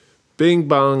Bing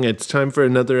bong, it's time for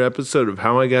another episode of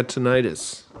How I Got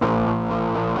Tinnitus.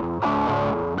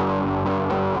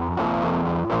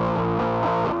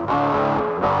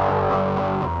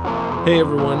 Hey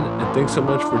everyone, and thanks so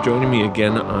much for joining me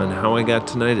again on How I Got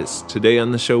Tinnitus. Today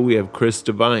on the show we have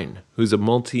Devine, who's a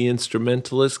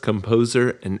multi-instrumentalist,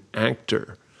 composer, and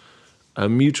actor. A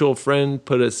mutual friend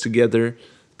put us together,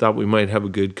 thought we might have a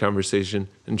good conversation,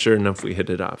 and sure enough we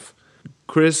hit it off.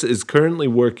 Chris is currently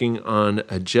working on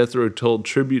a Jethro Tull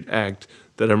tribute act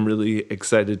that I'm really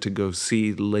excited to go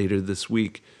see later this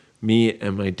week. Me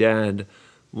and my dad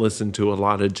listened to a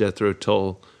lot of Jethro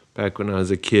Tull back when I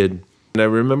was a kid. And I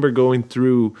remember going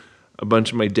through a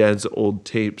bunch of my dad's old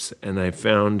tapes and I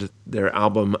found their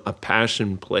album A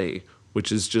Passion Play,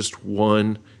 which is just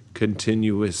one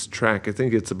continuous track. I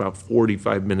think it's about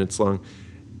 45 minutes long.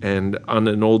 And on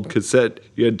an old cassette,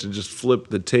 you had to just flip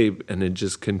the tape and it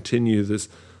just continue this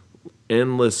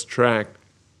endless track.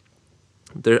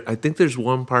 I think there's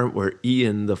one part where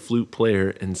Ian, the flute player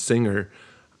and singer,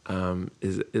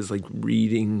 is like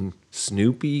reading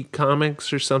Snoopy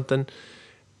comics or something.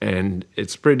 And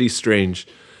it's pretty strange,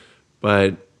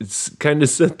 but it's kind of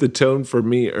set the tone for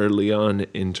me early on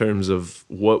in terms of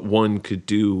what one could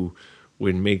do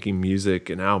when making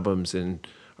music and albums and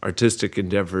artistic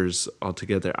endeavors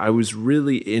altogether. I was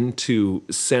really into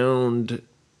sound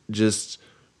just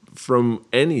from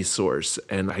any source,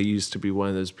 and I used to be one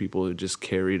of those people who just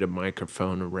carried a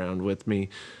microphone around with me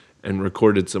and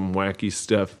recorded some wacky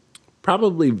stuff,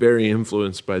 probably very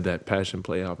influenced by that Passion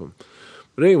Play album.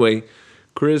 But anyway,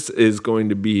 Chris is going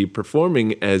to be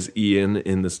performing as Ian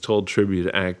in this Tull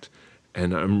tribute act,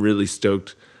 and I'm really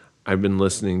stoked. I've been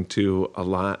listening to a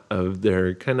lot of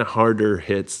their kind of harder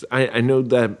hits. I know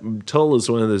that Tull is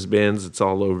one of those bands that's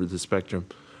all over the spectrum.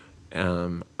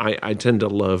 I tend to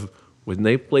love when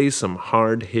they play some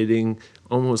hard-hitting,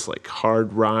 almost like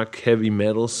hard rock, heavy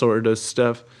metal sort of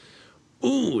stuff.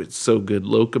 Ooh, it's so good.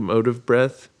 Locomotive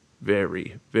Breath,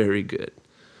 very, very good.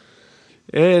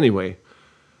 Anyway,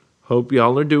 hope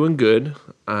y'all are doing good.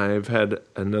 I've had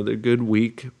another good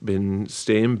week, been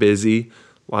staying busy.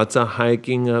 Lots of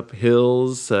hiking up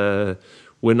hills.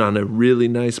 Went on a really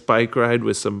nice bike ride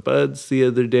with some buds the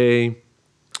other day.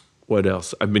 What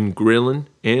else? I've been grilling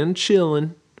and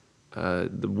chilling.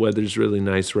 The weather's really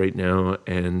nice right now.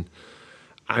 And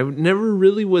I never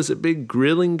really was a big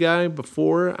grilling guy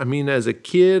before. I mean, as a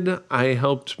kid, I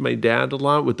helped my dad a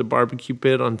lot with the barbecue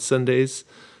pit on Sundays.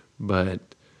 But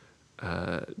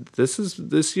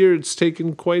this year it's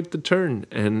taken quite the turn,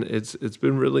 and it's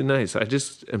been really nice. I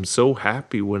just am so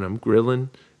happy when I'm grilling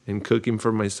and cooking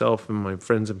for myself and my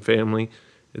friends and family.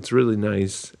 It's really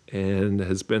nice and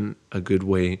has been a good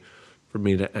way for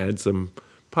me to add some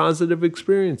positive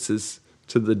experiences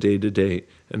to the day-to-day.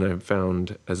 And I've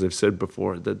found, as I've said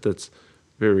before, that that's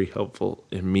very helpful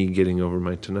in me getting over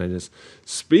my tinnitus.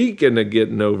 Speaking of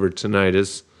getting over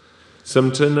tinnitus,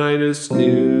 some tinnitus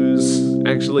news.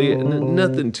 Actually,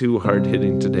 nothing too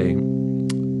hard-hitting today.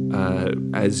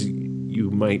 As you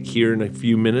might hear in a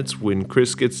few minutes when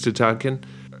Chris gets to talking,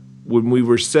 when we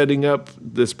were setting up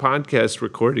this podcast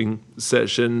recording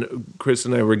session, Chris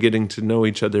and I were getting to know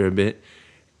each other a bit,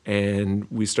 and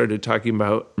we started talking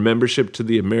about membership to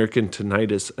the American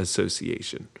Tinnitus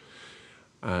Association.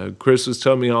 Chris was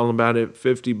telling me all about it,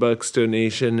 $50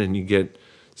 donation, and you get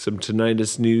some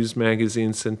tinnitus news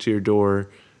magazine sent to your door,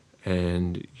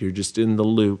 and you're just in the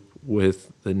loop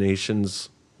with the nation's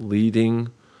leading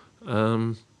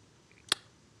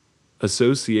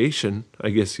association, I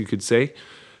guess you could say,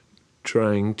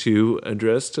 trying to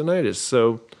address tinnitus.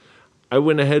 So I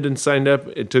went ahead and signed up.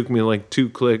 It took me like 2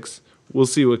 clicks. We'll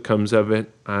see what comes of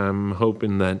it. I'm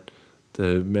hoping that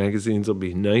the magazines will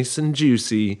be nice and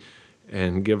juicy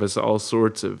and give us all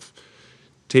sorts of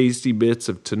tasty bits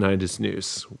of tinnitus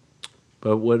news.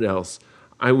 But what else?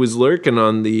 I was lurking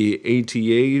on the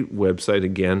ATA website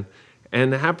again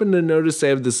and happened to notice they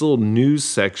have this little news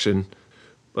section.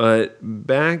 But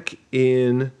back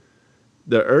in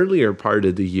the earlier part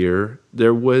of the year,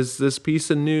 there was this piece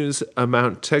of news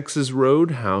about Texas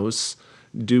Roadhouse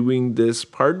doing this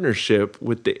partnership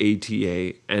with the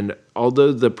ATA. And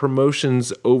although the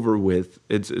promotion's over with,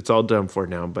 it's all done for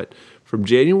now, but from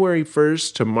January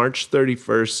 1st to March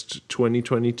 31st,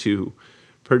 2022,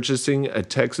 purchasing a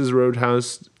Texas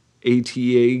Roadhouse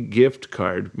ATA gift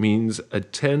card means a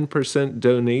 10%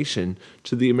 donation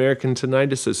to the American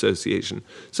Tinnitus Association.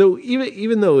 So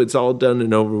even though it's all done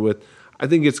and over with, I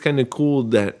think it's kind of cool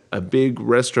that a big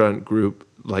restaurant group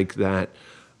like that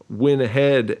went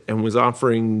ahead and was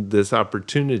offering this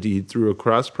opportunity through a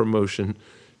cross promotion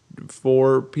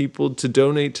for people to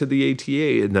donate to the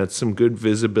ATA, and that's some good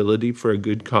visibility for a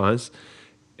good cause.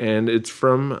 and it's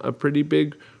from a pretty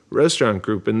big restaurant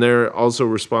group, and they're also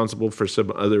responsible for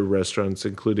some other restaurants,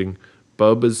 including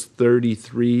Bubba's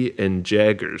 33 and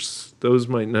Jaggers. Those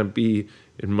might not be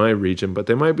in my region, but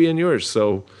they might be in yours.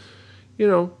 So,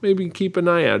 maybe keep an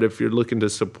eye out if you're looking to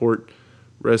support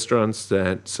restaurants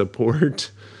that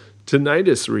support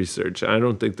tinnitus research. I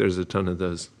don't think there's a ton of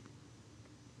those.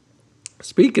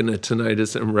 Speaking of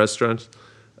tinnitus and restaurants,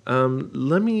 I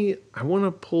want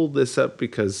to pull this up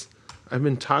because I've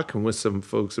been talking with some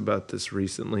folks about this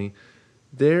recently.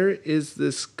 There is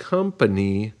this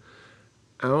company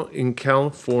out in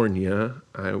California.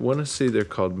 I want to say they're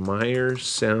called Meyer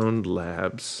Sound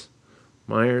Labs.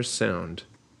 Meyer Sound.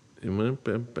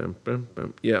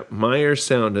 Yeah, Meyer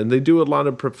Sound. And they do a lot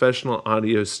of professional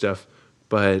audio stuff.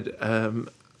 But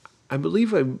I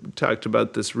believe I talked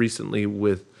about this recently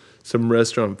with some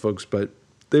restaurant folks. But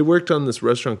they worked on this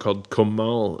restaurant called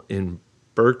Comal in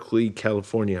Berkeley,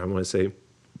 California, I want to say.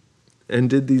 And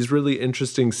did these really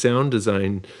interesting sound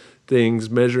design things,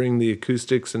 measuring the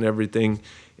acoustics and everything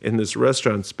in this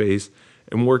restaurant space,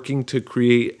 and working to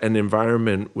create an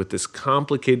environment with this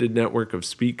complicated network of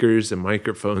speakers and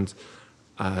microphones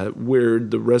where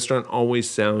the restaurant always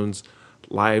sounds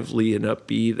lively and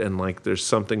upbeat and like there's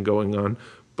something going on,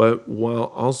 but while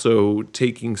also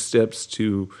taking steps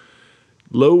to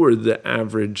lower the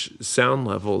average sound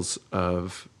levels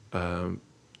of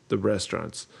the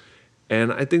restaurants.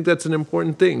 And I think that's an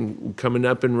important thing. Coming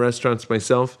up in restaurants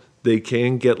myself, they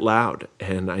can get loud.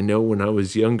 And I know when I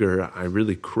was younger, I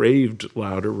really craved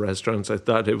louder restaurants. I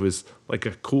thought it was like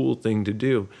a cool thing to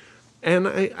do. And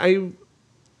I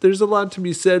there's a lot to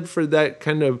be said for that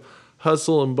kind of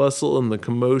hustle and bustle and the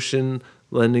commotion,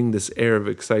 lending this air of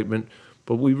excitement.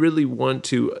 But we really want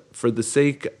to, for the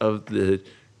sake of the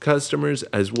customers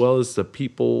as well as the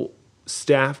people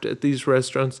staffed at these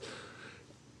restaurants,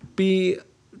 be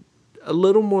a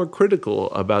little more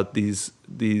critical about these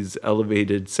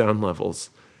elevated sound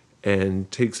levels and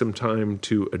take some time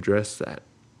to address that.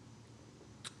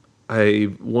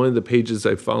 One of the pages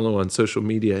I follow on social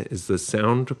media is the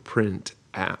Soundprint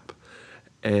app,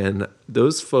 and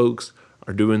those folks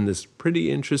are doing this pretty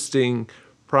interesting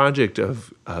project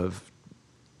of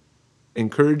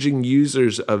encouraging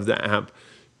users of the app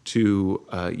to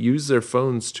use their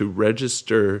phones to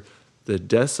register the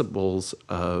decibels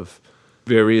of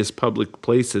various public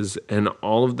places, and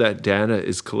all of that data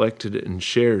is collected and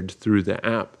shared through the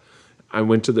app. I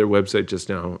went to their website just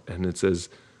now, and it says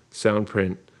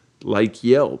Soundprint, like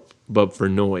Yelp, but for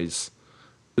noise.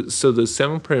 So the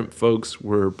Soundprint folks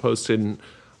were posting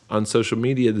on social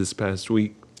media this past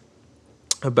week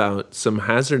about some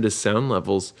hazardous sound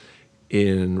levels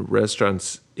in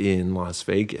restaurants in Las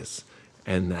Vegas,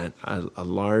 and that a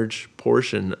large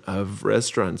portion of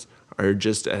restaurants are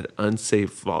just at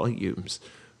unsafe volumes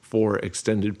for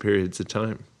extended periods of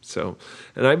time. So,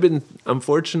 and I've been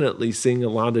unfortunately seeing a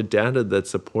lot of data that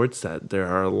supports that. There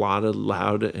are a lot of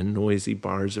loud and noisy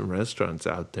bars and restaurants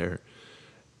out there.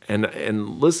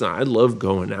 And listen, I love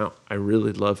going out. I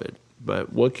really love it.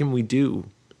 But what can we do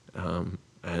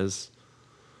as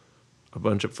a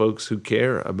bunch of folks who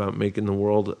care about making the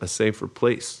world a safer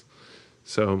place?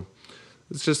 So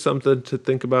it's just something to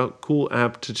think about. Cool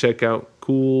app to check out.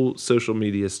 Cool social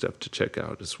media stuff to check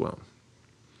out as well.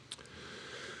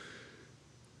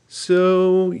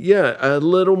 So, yeah, a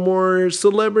little more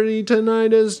celebrity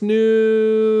tinnitus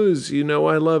news. You know,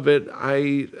 I love it.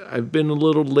 I've been a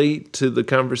little late to the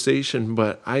conversation,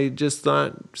 but I just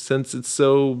thought, since it's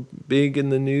so big in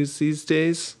the news these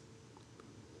days,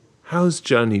 how's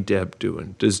Johnny Depp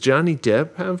doing? Does Johnny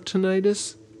Depp have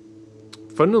tinnitus?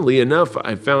 Funnily enough,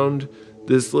 I found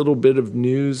this little bit of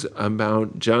news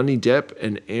about Johnny Depp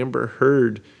and Amber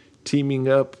Heard teaming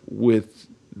up with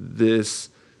this.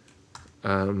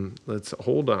 Let's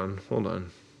hold on.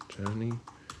 Johnny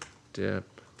Depp,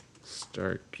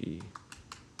 Starkey.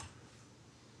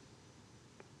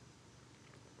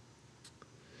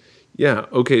 Yeah,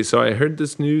 okay, so I heard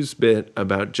this news bit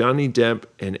about Johnny Depp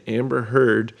and Amber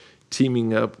Heard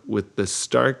teaming up with the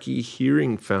Starkey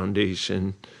Hearing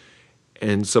Foundation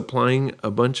and supplying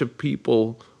a bunch of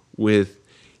people with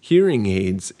hearing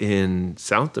aids in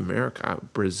South America,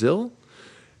 Brazil.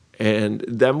 And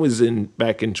that was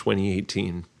back in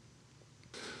 2018.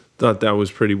 Thought that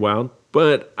was pretty wild.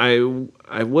 But I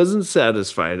wasn't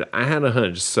satisfied. I had a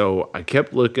hunch. So I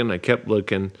kept looking.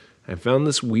 I found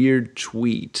this weird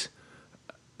tweet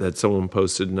that someone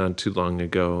posted not too long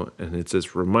ago. And it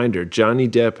says, reminder, Johnny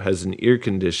Depp has an ear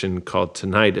condition called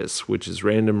tinnitus, which is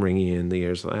random ringing in the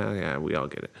ears. Yeah, we all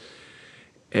get it.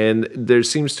 And there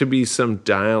seems to be some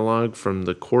dialogue from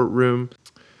the courtroom.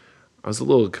 I was a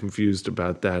little confused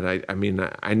about that. I mean,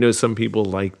 I know some people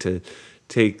like to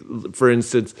take, for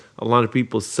instance, a lot of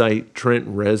people cite Trent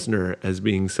Reznor as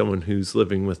being someone who's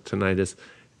living with tinnitus.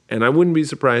 And I wouldn't be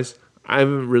surprised. I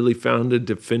haven't really found a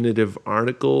definitive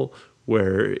article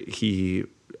where he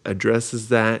addresses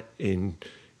that in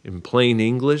plain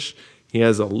English. He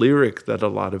has a lyric that a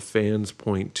lot of fans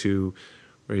point to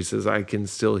where he says, I can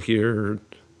still hear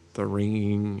the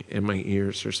ringing in my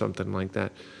ears or something like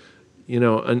that.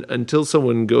 Until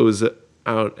someone goes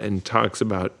out and talks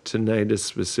about tinnitus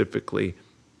specifically,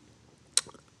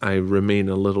 I remain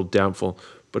a little doubtful.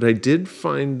 But I did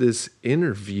find this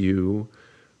interview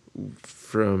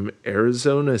from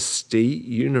Arizona State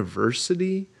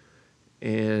University,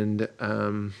 and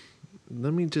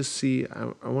let me just see.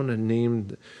 I want to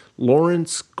name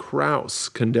Lawrence Krauss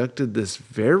conducted this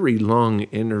very long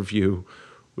interview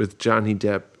with Johnny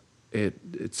Depp.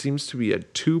 It seems to be a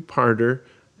two-parter.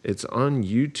 It's on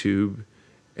YouTube,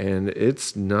 and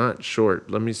it's not short.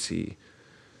 Let me see.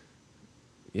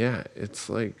 Yeah, it's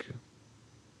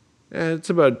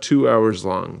about 2 hours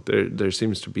long. There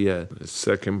seems to be a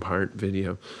second part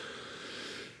video.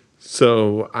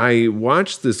 So I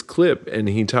watched this clip, and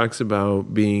he talks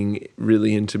about being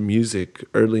really into music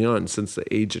early on, since the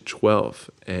age of 12,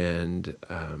 and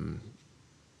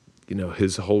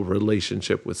his whole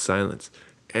relationship with silence,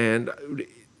 and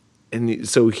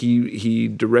so he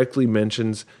directly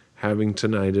mentions having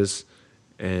tinnitus,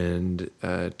 and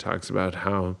talks about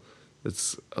how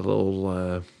it's a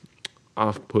little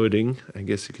off-putting, I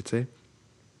guess you could say.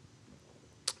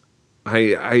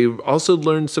 I also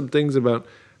learned some things about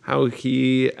how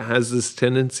he has this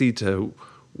tendency to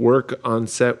work on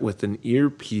set with an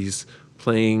earpiece,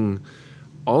 playing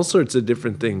all sorts of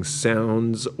different things,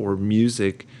 sounds or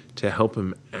music, to help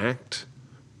him act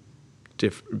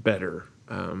better.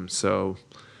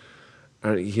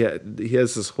 He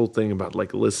has this whole thing about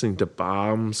like listening to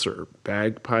bombs or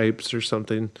bagpipes or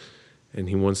something, and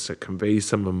he wants to convey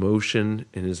some emotion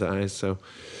in his eyes. So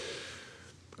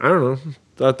I don't know.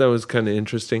 Thought that was kind of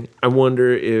interesting. I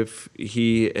wonder if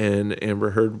he and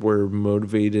Amber Heard were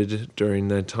motivated during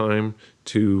that time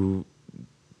to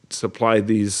supply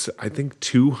these, I think,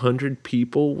 200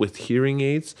 people with hearing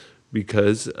aids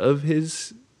because of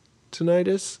his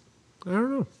tinnitus. I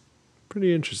don't know.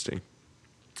 Pretty interesting.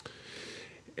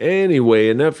 Anyway,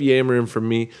 enough yammering from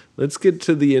me. Let's get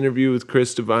to the interview with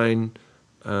Chris Devine.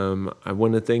 I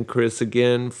want to thank Chris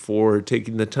again for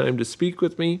taking the time to speak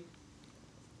with me.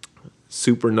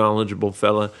 Super knowledgeable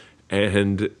fella,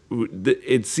 and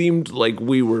it seemed like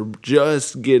we were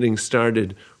just getting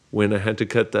started when I had to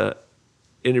cut the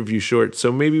interview short.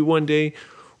 So maybe one day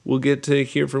we'll get to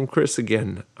hear from Chris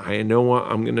again. I know what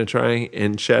I'm going to try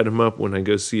and chat him up when I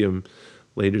go see him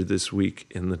later this week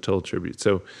in the Toll Tribute.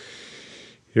 So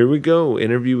here we go,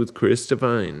 interview with Chris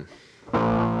Devine.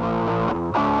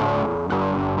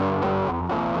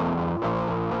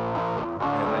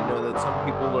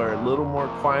 People are a little more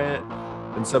quiet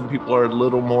and some people are a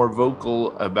little more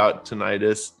vocal about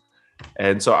tinnitus.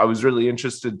 And so I was really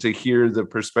interested to hear the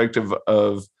perspective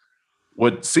of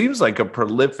what seems like a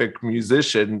prolific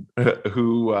musician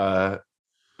who's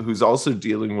also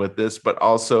dealing with this, but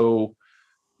also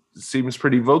seems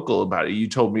pretty vocal about it. You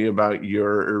told me about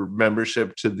your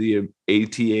membership to the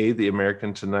ATA, the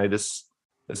American Tinnitus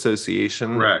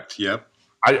Association. Correct. Yep.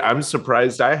 I'm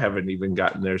surprised I haven't even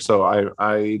gotten there. So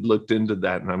I looked into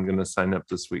that, and I'm going to sign up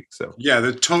this week. So yeah,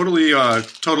 they're totally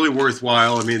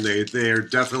worthwhile. I mean, they are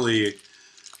definitely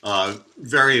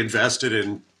very invested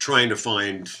in trying to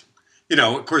find.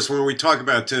 Of course, when we talk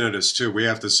about tinnitus too, we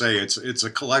have to say it's a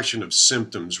collection of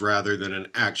symptoms rather than an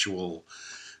actual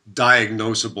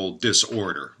diagnosable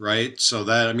disorder, right? So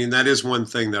that is one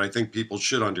thing that I think people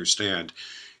should understand.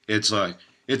 It's a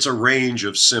range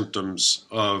of symptoms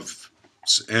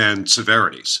and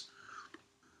severities.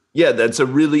 Yeah, that's a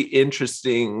really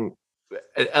interesting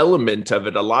element of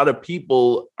it. A lot of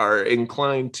people are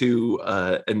inclined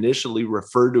to initially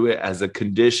refer to it as a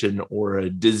condition or a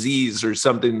disease or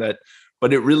something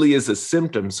but it really is a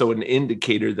symptom. So an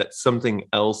indicator that something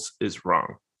else is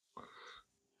wrong.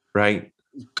 Right?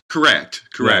 Correct.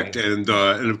 Yeah. And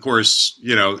of course,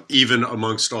 even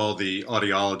amongst all the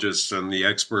audiologists and the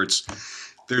experts,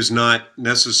 there's not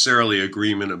necessarily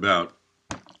agreement about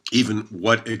even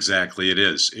what exactly it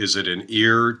is. Is it an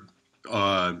ear?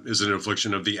 Is it an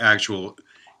affliction of the actual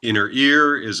inner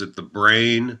ear? Is it the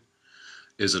brain?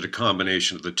 Is it a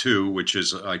combination of the two? Which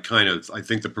is, I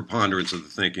think the preponderance of the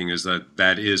thinking is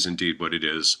that is indeed what it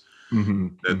is. Mm-hmm.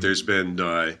 That there's been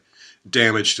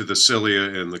damage to the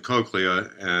cilia and the cochlea,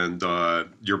 and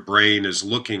your brain is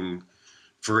looking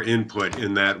for input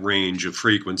in that range of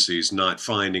frequencies, not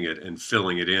finding it and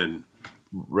filling it in.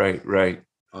 Right, right.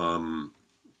 Um,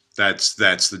 that's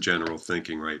the general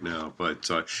thinking right now. But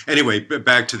anyway,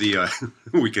 back to the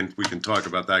we can talk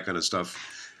about that kind of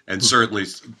stuff, and certainly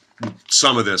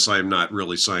some of this I am not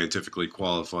really scientifically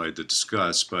qualified to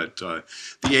discuss. But the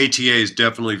ATA is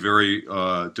definitely very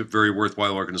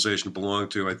worthwhile organization to belong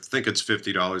to. I think it's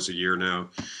 $50 a year now.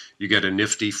 You get a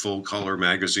nifty full color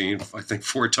magazine, I think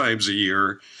 4 times a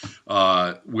year,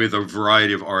 with a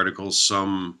variety of articles,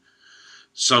 some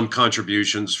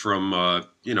contributions from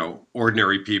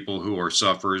ordinary people who are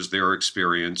sufferers, their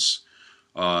experience,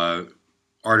 uh,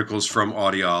 articles from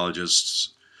audiologists,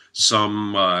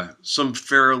 some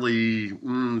fairly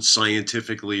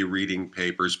scientifically reading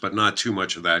papers, but not too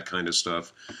much of that kind of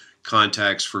stuff.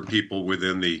 Contacts for people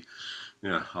within the,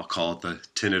 yeah, I'll call it the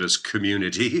tinnitus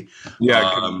community.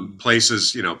 Yeah.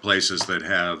 Places that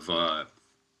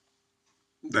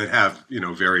have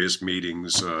various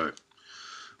meetings.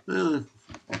 Eh,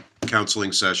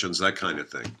 Counseling sessions, that kind of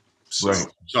thing. So, Right.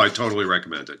 so I totally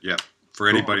recommend it. Yeah, for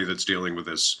Cool. anybody that's dealing with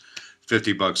this,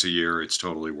 $50 a year, it's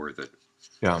totally worth it.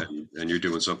 Yeah. And you're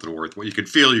doing something worthwhile. You can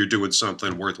feel you're doing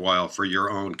something worthwhile for your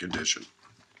own condition.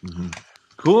 Mhm.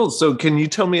 Cool. So can you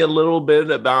tell me a little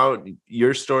bit about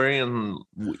your story and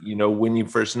when you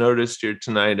first noticed your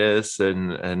tinnitus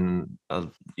and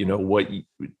what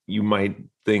you might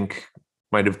think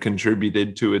might have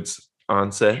contributed to its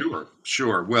onset?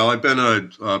 Sure. Well, I've been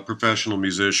a professional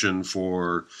musician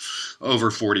for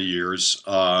over 40 years,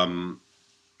 and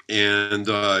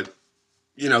I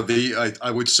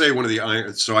would say one of the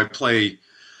iron. So I play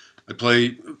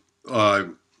uh,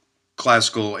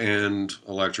 classical and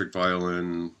electric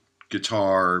violin,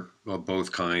 guitar,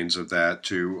 both kinds of that,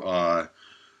 to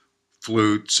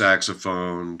flute,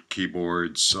 saxophone,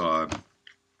 keyboards.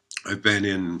 I've been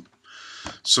in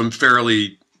some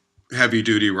fairly heavy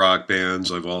duty rock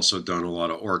bands. I've also done a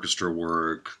lot of orchestra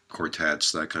work,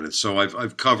 quartets, that kind of. So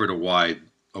I've covered a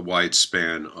wide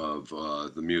span of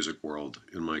the music world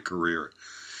in my career.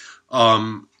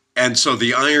 And so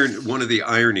one of the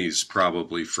ironies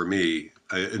probably for me,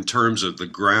 in terms of the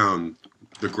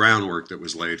groundwork that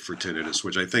was laid for tinnitus,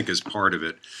 which I think is part of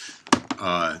it,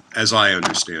 as I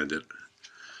understand it,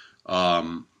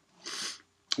 um,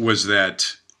 was that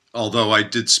although I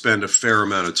did spend a fair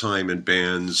amount of time in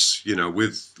bands,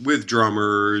 with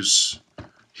drummers,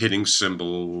 hitting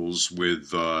cymbals,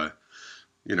 with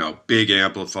big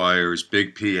amplifiers,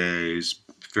 big PAs,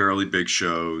 fairly big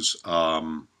shows.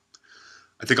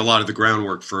 I think a lot of the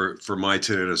groundwork for my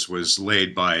tinnitus was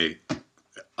laid by,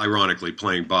 ironically,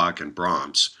 playing Bach and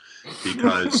Brahms,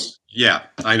 because yeah,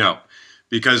 I know,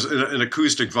 because an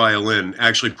acoustic violin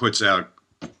actually puts out,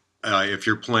 if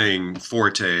you're playing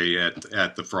forte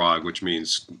at the frog, which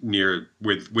means near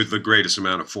with the greatest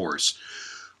amount of force,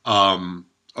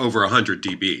 over 100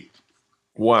 dB,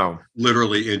 Wow.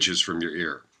 literally inches from your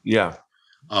ear. Yeah.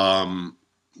 Um,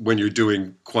 when you're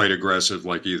doing quite aggressive,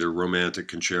 like either romantic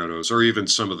concertos or even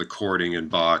some of the chording in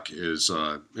Bach is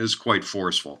quite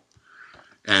forceful,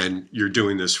 and you're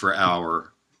doing this for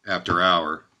hour after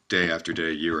hour, day after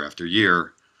day, year after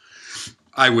year.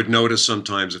 I would notice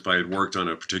sometimes if I had worked on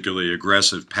a particularly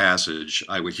aggressive passage,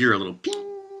 I would hear a little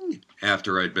ping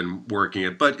after I'd been working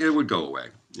it, but it would go away.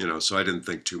 So I didn't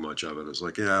think too much of it. I was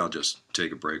like, yeah, I'll just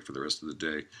take a break for the rest of the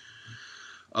day.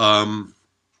 Um,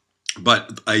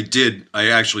 but I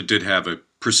actually did have a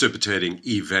precipitating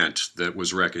event that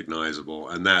was recognizable,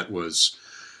 and that was,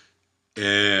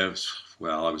 uh,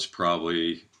 well, I was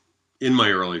probably in my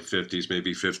early 50s,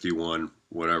 maybe 51,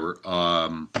 whatever,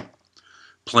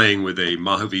 playing with a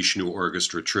Mahavishnu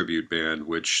Orchestra tribute band,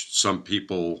 which some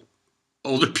people,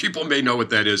 older people, may know what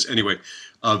that is. Anyway,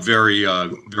 a very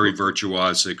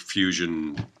virtuosic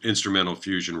instrumental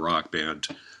fusion rock band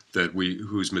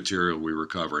whose material we were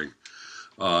covering.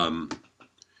 Um,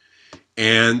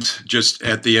 and just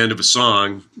at the end of a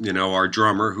song, our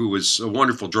drummer, who was a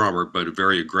wonderful drummer but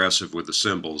very aggressive with the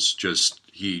cymbals,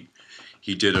 he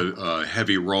did a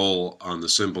heavy roll on the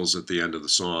cymbals at the end of the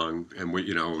song, and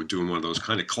we're doing one of those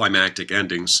kind of climactic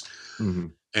endings,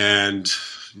 Mhm. and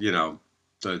you know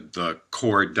the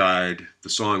chord died, the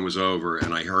song was over,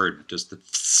 and I heard just the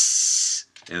tss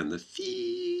and the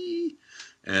fee,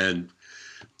 and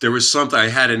there was something. I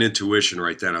had an intuition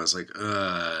right then. I was like,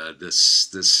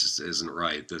 this isn't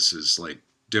right. This is like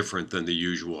different than the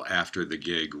usual after the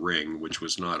gig ring, which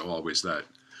was not always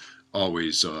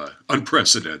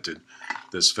unprecedented.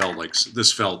 This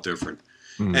felt different,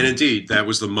 and Mhm. indeed, that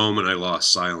was the moment I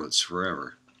lost silence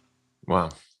forever. Wow.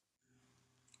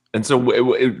 And so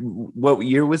what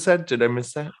year was that? Did I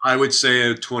miss that? I would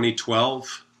say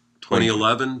 2012, 2020.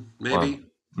 2011, Wow. maybe.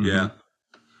 Hmm. Yeah.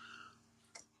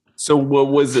 So what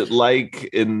was it like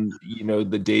in,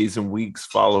 the days and weeks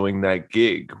following that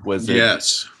gig? Was it,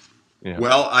 Yes. yeah.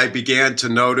 Well, I began to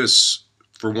notice,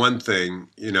 for one thing,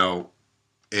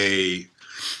 a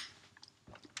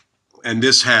and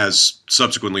this has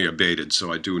subsequently abated,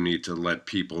 so I do need to let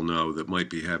people know that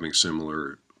might be having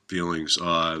similar feelings.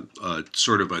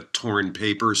 Sort of a torn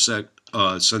paper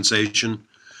sensation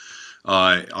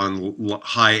on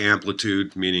high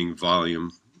amplitude, meaning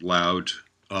volume, loud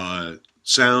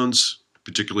sounds,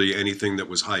 particularly anything that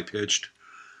was high pitched.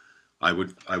 I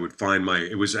would find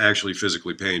it was actually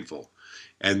physically painful,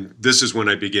 and this is when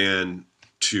I began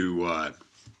to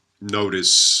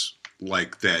notice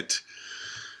like that,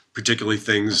 particularly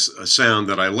things, a sound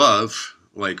that I love,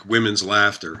 like women's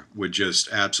laughter, would just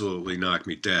absolutely knock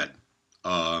me dead.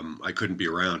 I couldn't be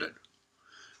around it.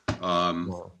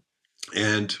 Wow.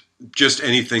 And just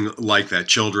anything like that,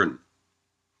 children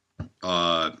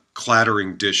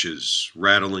clattering dishes,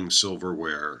 rattling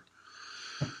silverware.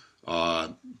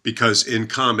 Because in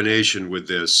combination with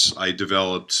this, I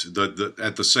developed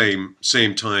at the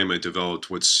same time I developed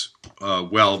what's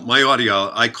my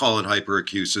audio. I call it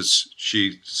hyperacusis.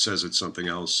 She says it's something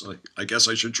else. I guess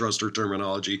I should trust her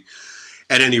terminology.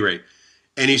 At any rate,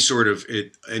 any sort of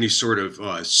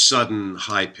sudden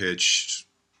high pitched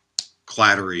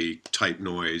clattery type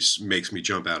noise makes me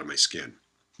jump out of my skin.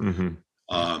 Hmm.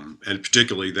 And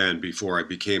particularly then, before I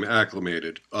became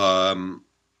acclimated.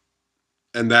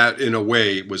 And that, in a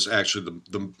way, was actually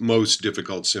the most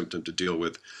difficult symptom to deal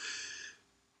with.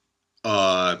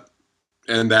 Uh,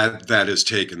 and that has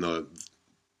taken the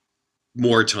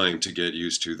more time to get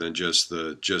used to than just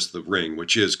the ring,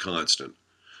 which is constant.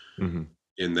 Hmm.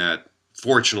 In that,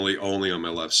 fortunately, only on my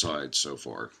left side so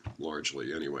far,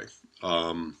 largely anyway.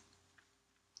 Um,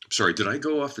 Sorry, did I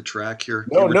go off the track here?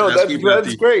 No, no,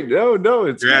 that's great. No, no,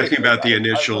 it's You're great. asking about I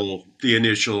love. the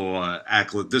initial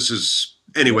accolade. This is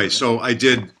anyway. So I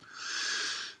did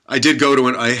go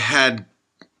to I had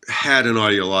an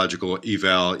audiological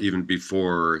eval even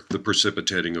before the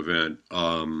precipitating event.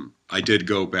 I did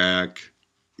go back.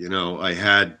 I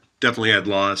had definitely had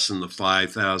loss in the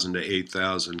 5,000 to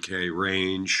 8,000 K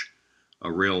range. A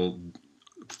real,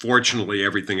 fortunately,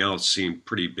 everything else seemed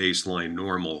pretty baseline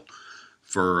normal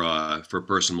for a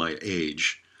person my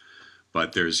age.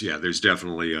 But there's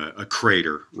definitely a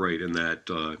crater right in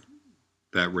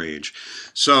that range.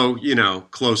 So,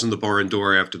 closing the barn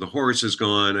door after the horse is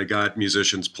gone, I got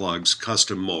musicians' plugs,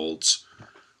 custom molds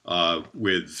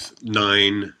with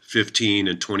 9, 15,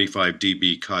 and 25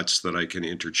 dB cuts that I can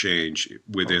interchange Oh,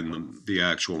 within nice. the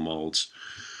actual molds.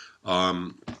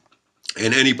 Um,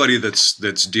 and anybody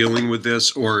that's dealing with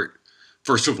this, or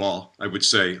first of all, I would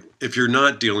say, if you're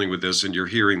not dealing with this and you're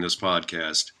hearing this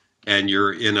podcast and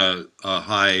you're in a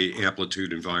high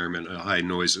amplitude environment, a high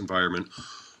noise environment,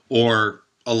 or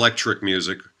electric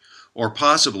music, or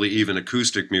possibly even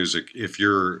acoustic music, if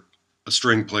you're a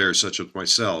string player such as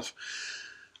myself,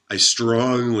 I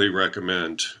strongly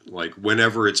recommend, like,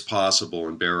 whenever it's possible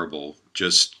and bearable,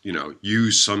 just,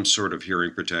 use some sort of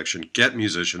hearing protection. Get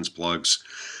musicians plugs.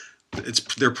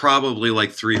 They're probably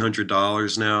like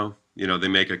 $300 now. They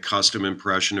make a custom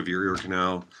impression of your ear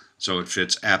canal, so it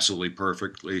fits absolutely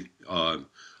perfectly.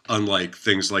 Unlike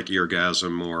things like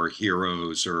Eargasm or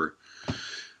Heroes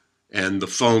and the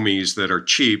foamies that are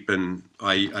cheap, and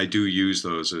I do use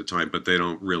those at a time, but they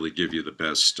don't really give you the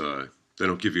best. They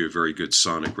don't give you a very good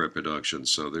sonic reproduction.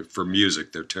 So for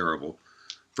music, they're terrible.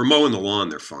 For mowing the lawn,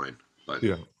 they're fine. But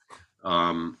Yeah.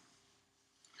 um,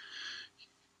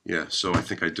 yeah, so I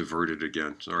think I diverted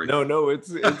again. Sorry. No, no,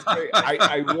 it's great.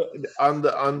 I will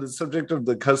on the subject of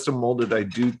the custom molded, I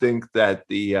do think that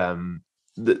the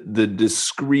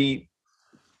discrete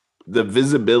the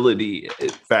visibility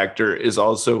factor is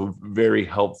also very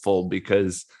helpful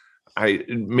because I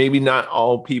maybe not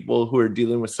all people who are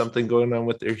dealing with something going on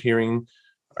with their hearing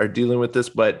are dealing with this,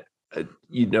 but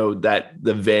that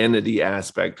the vanity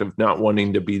aspect of not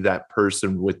wanting to be that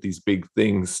person with these big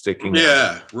things sticking out.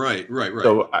 Yeah, right, right, right.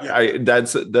 So Yeah,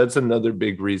 that's another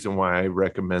big reason why I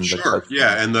recommend the sure. custom.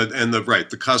 Yeah, and the right,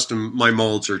 the custom my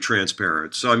molds are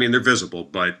transparent, so I mean they're visible,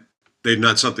 but they're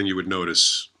not something you would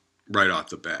notice right off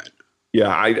the bat. Yeah,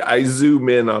 I zoom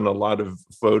in on a lot of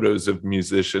photos of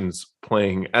musicians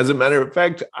playing. As a matter of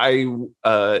fact, I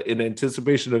in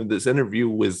anticipation of this interview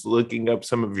was looking up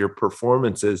some of your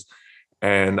performances,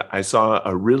 and I saw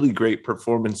a really great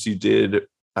performance you did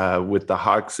with the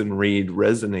Hawks and Reed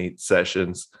Resonate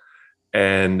sessions,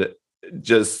 and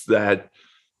just that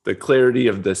the clarity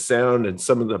of the sound and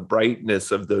some of the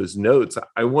brightness of those notes.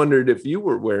 I wondered if you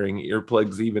were wearing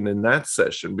earplugs even in that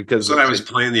session because So I was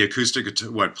playing the acoustic,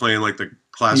 playing like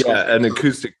Classical. Yeah, an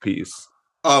acoustic piece.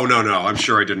 Oh no, no, I'm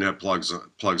sure I didn't have plugs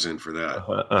in for that.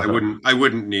 Uh-huh, I uh-huh.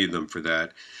 wouldn't need them for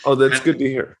that. Oh, that's And good to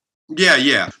hear. yeah,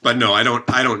 yeah, but no, I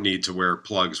don't need to wear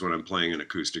plugs when I'm playing an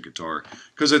acoustic guitar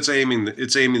because it's aiming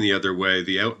the other way.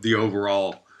 The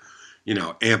overall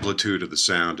amplitude of the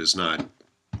sound is not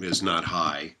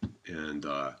high, and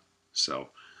so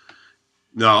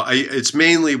no, it's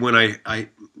mainly when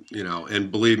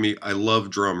and believe me, I love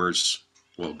drummers.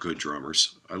 Well, good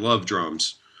drummers. I love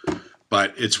drums,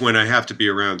 but it's when I have to be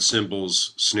around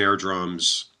cymbals, snare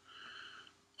drums,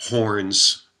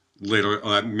 horns,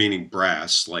 meaning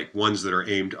brass, like ones that are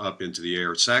aimed up into the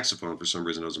air. Saxophone, for some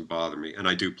reason, doesn't bother me, and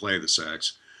I do play the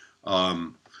sax.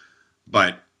 Um,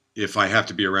 but if I have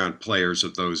to be around players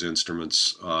of those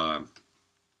instruments,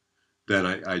 then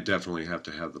I definitely have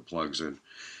to have the plugs in.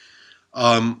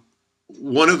 Um,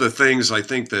 One of the things I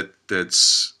think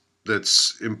that's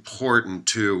important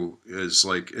too is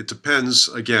like it depends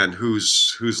again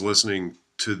who's listening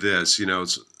to this,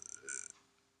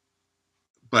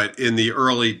 but in the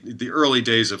early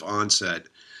days of onset,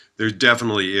 there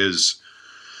definitely is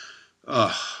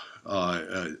uh,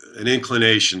 an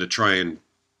inclination to try and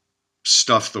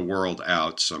stuff the world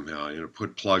out somehow.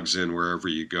 Put plugs in wherever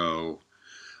you go.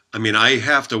 I mean, I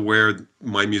have to wear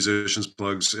my musician's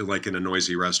plugs like in a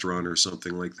noisy restaurant or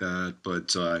something like that.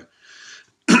 But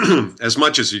as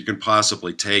much as you can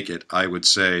possibly take it, I would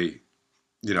say,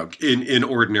 in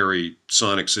ordinary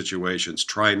sonic situations,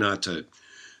 try not to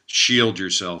shield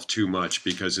yourself too much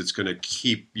because it's going to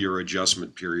keep your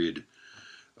adjustment period.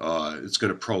 It's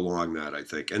going to prolong that, I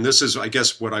think. And this is, I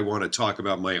guess, what I want to talk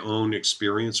about my own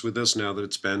experience with this now that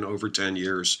it's been over 10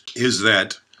 years is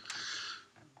that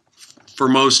for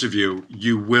most of you,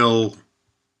 you will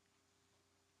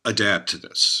adapt to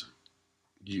this.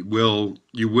 You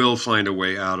will find a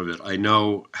way out of it. I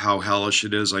know how hellish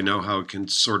it is. I know how it can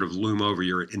sort of loom over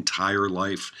your entire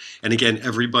life. And again,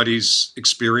 everybody's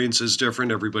experience is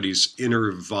different. Everybody's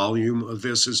inner volume of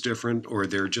this is different, or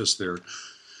their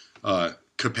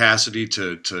capacity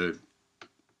to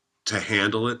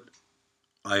handle it.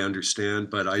 I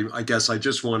understand, but I guess I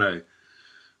just want to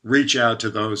reach out to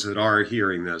those that are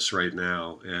hearing this right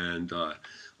now and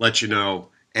let you know,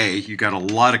 A, you got a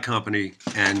lot of company,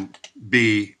 and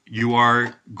B, you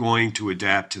are going to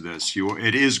adapt to this.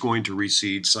 It is going to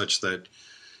recede such that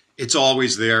it's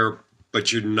always there,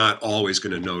 but you're not always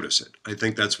going to notice it. I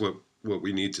think that's what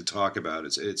we need to talk about.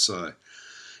 It's an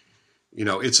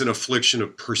affliction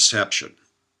of perception,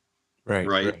 Right,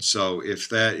 right? right. So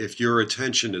if your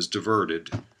attention is diverted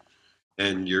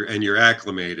and you're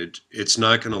acclimated, it's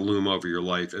not going to loom over your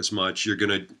life as much. You're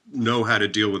going to know how to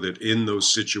deal with it in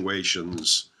those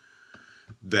situations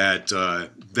that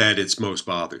it's most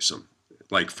bothersome.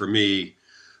 Like for me,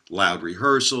 loud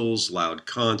rehearsals, loud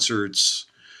concerts,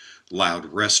 loud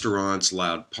restaurants,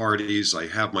 loud parties. I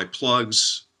have my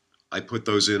plugs. I put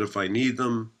those in if I need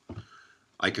them.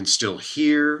 I can still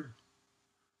hear,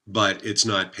 but it's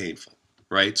not painful,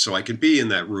 right? So I can be in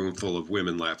that room full of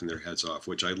women laughing their heads off,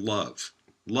 which I love.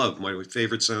 Love, my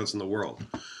favorite sounds in the world.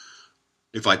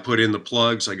 If I put in the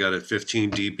plugs, I got a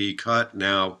 15 dB cut.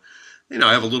 Now,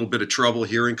 I have a little bit of trouble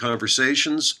hearing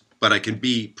conversations, but I can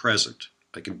be present.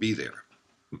 I can be there.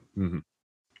 Mhm.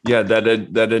 Yeah,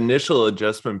 that initial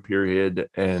adjustment period,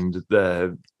 and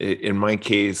in my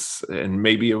case, and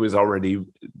maybe it was already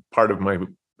part of my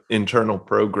internal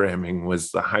programming,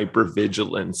 was the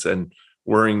hypervigilance and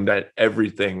worrying that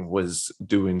everything was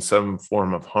doing some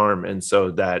form of harm. And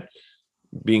so that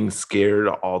being scared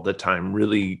all the time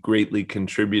really greatly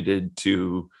contributed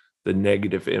to the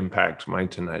negative impact my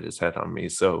tinnitus had on me.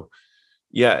 So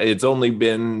yeah, it's only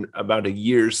been about a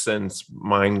year since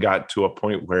mine got to a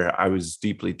point where I was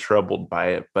deeply troubled by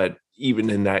it. But even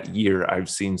in that year, I've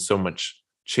seen so much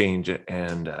change,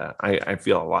 and I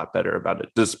feel a lot better about it,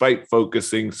 despite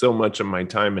focusing so much of my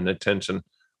time and attention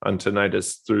on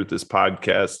tinnitus through this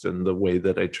podcast and the way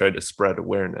that I try to spread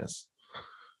awareness.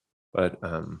 But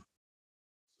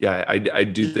yeah, I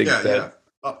do think Yeah, that.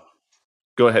 yeah. Uh,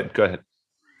 Go ahead, go ahead.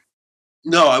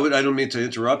 no, I don't mean to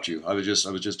interrupt you. I was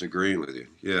just agreeing with you.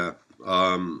 Yeah.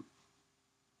 Um,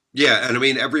 yeah, and I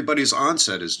mean everybody's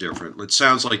onset is different. It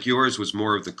sounds like yours was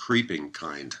more of the creeping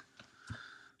kind,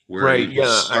 where Right, you yeah,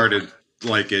 just started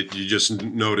like it. You just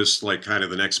noticed like kind of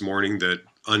the next morning that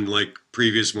unlike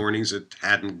previous mornings, it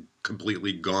hadn't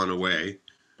completely gone away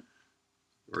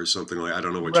or something like. I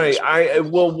don't know what you right.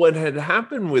 experienced. Well, what had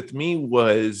happened with me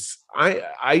was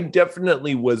I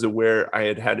definitely was aware I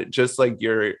had had it, just like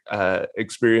your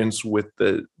experience with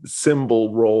the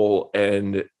cymbal roll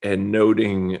and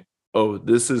noting oh,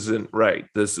 this isn't right.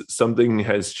 This something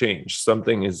has changed.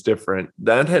 Something is different.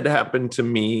 That had happened to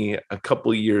me a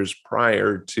couple years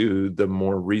prior to the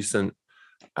more recent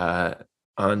uh,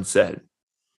 onset.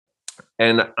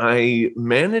 And I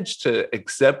managed to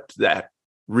accept that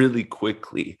really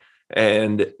quickly.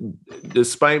 And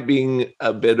despite being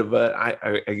a bit of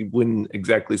I wouldn't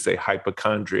exactly say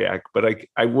hypochondriac, but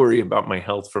I worry about my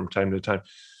health from time to time.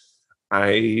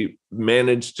 I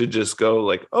managed to just go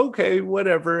like, okay,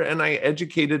 whatever. And I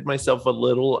educated myself a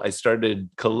little. I started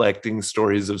collecting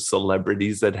stories of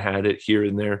celebrities that had it here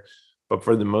and there. But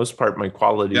for the most part, my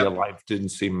quality of Yep. life didn't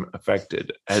seem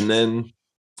affected. And then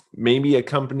maybe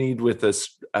accompanied with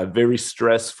a very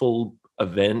stressful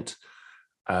event,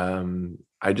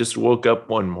 I just woke up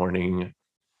one morning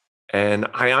and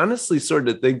I honestly sort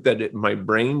of think that my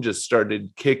brain just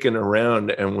started kicking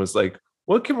around and was like,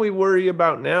 what can we worry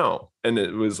about now? And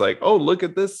it was like, oh, look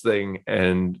at this thing,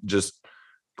 and just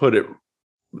put it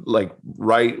like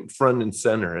right front and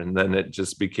center. And then it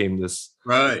just became this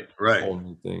Right, right. whole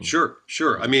new thing. Sure,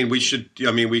 sure. I mean, we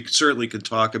certainly could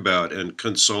talk about and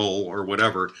console or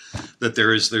whatever that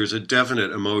there's a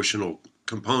definite emotional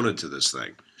component to this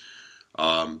thing.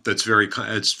 That's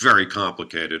it's very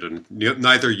complicated, and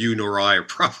neither you nor I are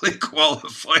probably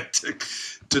qualified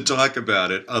to talk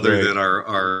about it, other Right. than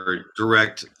our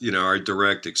direct, our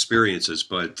direct experiences.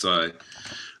 But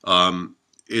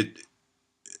it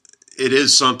it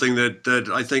is something that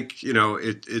I think,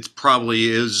 it probably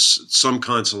is some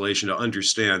consolation to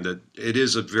understand that it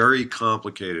is a very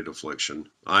complicated affliction.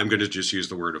 I'm going to just use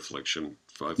the word affliction.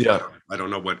 Yeah. I don't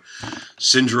know what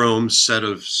syndrome, set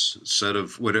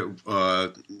of what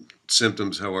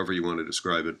symptoms, however you want to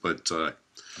describe it, but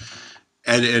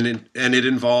and it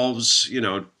involves,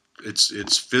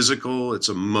 it's physical, it's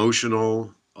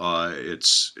emotional,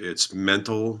 it's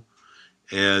mental,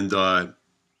 and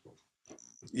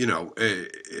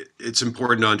it's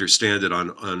important to understand it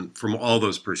on from all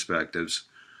those perspectives,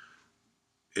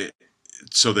 it,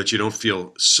 so that you don't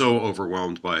feel so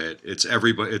overwhelmed by it. It's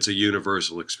everybody. It's a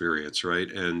universal experience, right?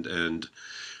 And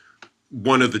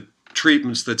one of the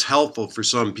treatments that's helpful for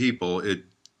some people, it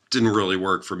didn't really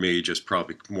work for me, just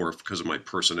probably more because of my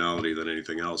personality than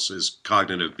anything else, is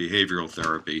cognitive behavioral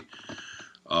therapy.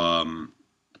 Um,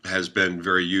 has been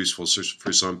very useful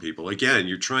for some people. Again,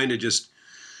 you're trying to just,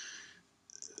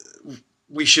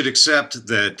 we should accept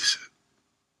that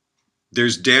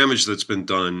there's damage that's been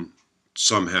done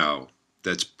somehow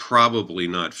that's probably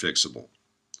not fixable.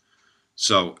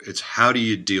 So it's how do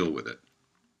you deal with it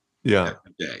Yeah.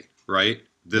 every day, right? Yeah.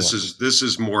 This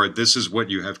is what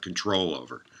you have control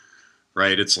over,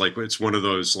 right? It's like it's one of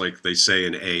those, like they say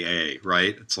in AA,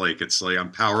 right? It's like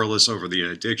I'm powerless over the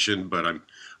addiction, but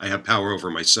I have power over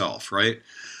myself, right?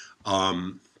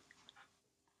 Um,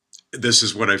 this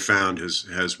is what I found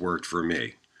has worked for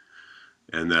me,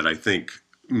 and that I think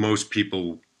most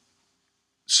people,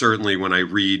 certainly when I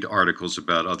read articles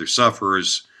about other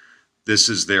sufferers, this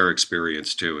is their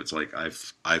experience too. It's like I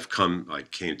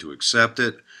came to accept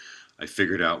it. I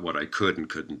figured out what I could and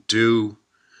couldn't do.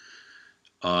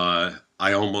 I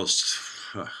almost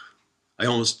I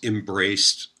almost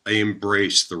embraced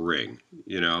the ring,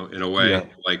 in a Yeah.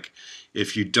 way. Like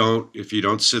if you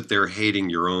don't sit there hating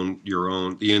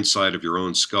the inside of your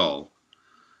own skull,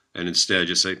 and instead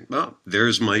just say, "Oh,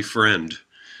 there's my friend."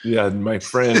 Yeah. My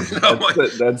friend. Like,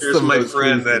 That's the there's my most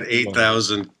friend, that recent one.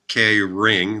 8,000K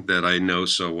ring that I know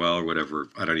so well, or whatever.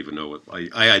 I don't even know what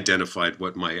I identified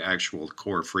what my actual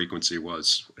core frequency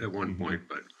was at one Mhm. point,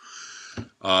 but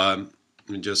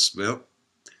and just, well,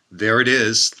 there it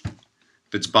is.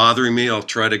 If it's bothering me, I'll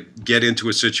try to get into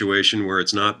a situation where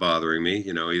it's not bothering me.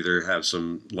 Either have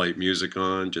some light music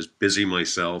on, just busy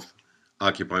myself,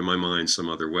 occupy my mind some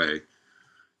other way,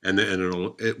 and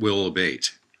then it will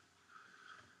abate.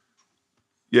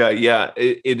 Yeah, yeah.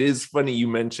 It is funny you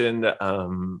mentioned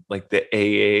like the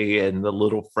AA and the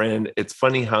little friend. It's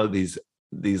funny how these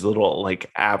little like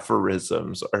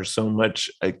aphorisms are so much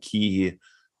a key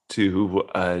to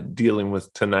dealing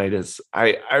with tinnitus.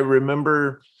 I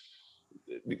remember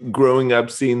growing up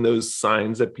seeing those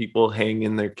signs that people hang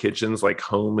in their kitchens, like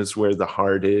home is where the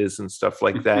heart is and stuff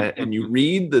like that. And you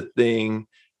read the thing,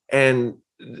 and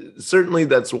certainly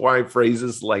that's why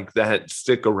phrases like that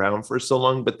stick around for so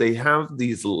long, but they have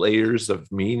these layers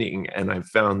of meaning. And I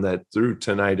found that through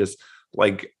tinnitus,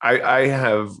 like I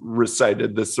have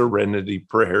recited the serenity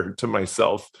prayer to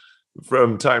myself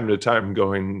from time to time,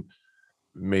 going,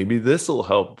 maybe this will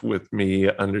help with me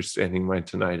understanding my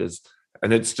tinnitus.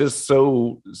 And it's just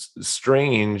so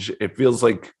strange. It feels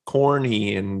like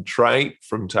corny and trite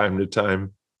from time to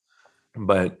time,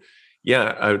 but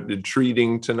Yeah,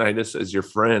 treating tinnitus as your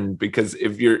friend, because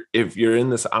if you're in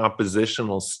this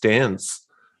oppositional stance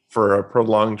for a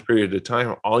prolonged period of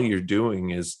time, all you're doing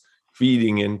is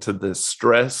feeding into the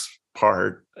stress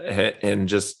part and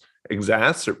just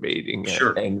exacerbating it,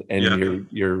 Sure. and Yeah.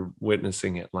 you're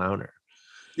witnessing it louder.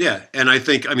 Yeah. And I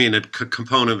think, I mean, a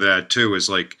component of that too is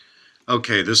like,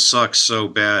 okay, this sucks so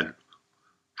bad.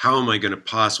 How am I going to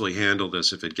possibly handle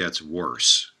this if it gets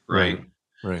worse? Right,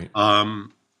 Right. right.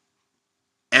 Um,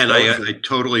 and That was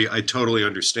I totally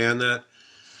understand that.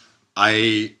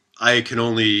 I can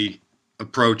only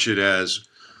approach it as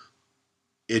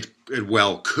it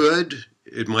well could.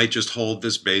 It might just hold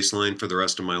this baseline for the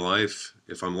rest of my life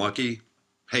if I'm lucky.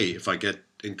 Hey, if I get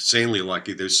insanely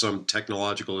lucky, there's some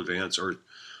technological advance, or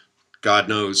God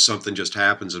knows something just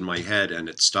happens in my head and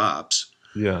it stops.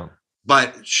 yeah.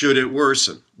 But should it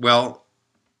worsen? Well,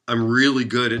 I'm really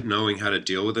good at knowing how to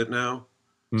deal with it now.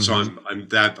 So Hmm. I'm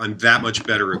that much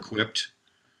better equipped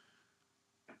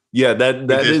Yeah, that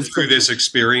is through something. this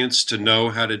experience to know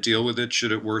how to deal with it.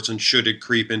 Should it worsen? Should it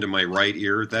creep into my right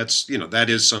ear? That's, that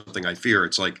is something I fear.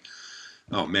 It's like,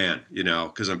 oh man,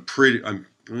 because I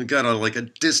got like a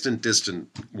distant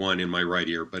one in my right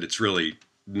ear, but it's really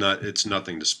not. It's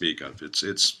nothing to speak of. It's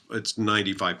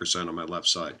 95% on my left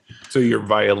side. So your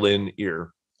violin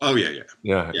ear. Oh yeah, yeah,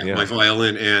 Yeah, yeah. My yeah,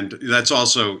 violin, and that's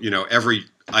also, every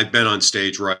I've been on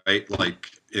stage, right, like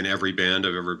in every band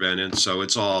I've ever been in. So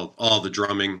it's all the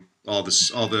drumming, all the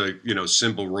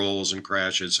cymbal rolls and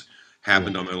crashes yeah,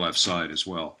 happened on my left side yeah.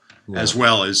 as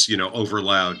well as over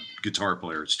loud guitar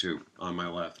players too on my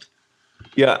left.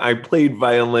 Yeah, I played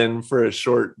violin for a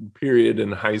short period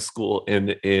in high school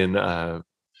in a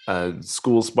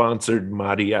school sponsored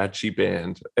mariachi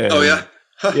band. Oh And yeah.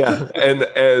 yeah,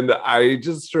 and I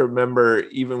just remember,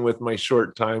 even with my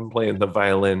short time playing the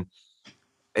violin,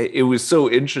 it was so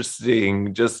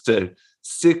interesting just to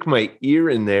stick my ear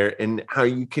in there and how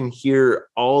you can hear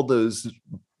all those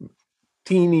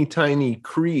teeny tiny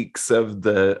creaks of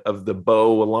the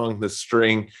bow along the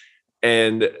string.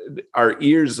 And our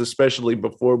ears, especially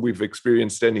before we've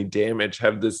experienced any damage,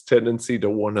 have this tendency to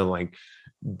want to like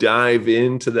dive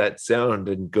into that sound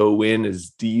and go in as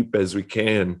deep as we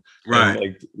can. And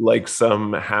Right. like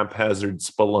some haphazard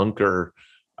spelunker,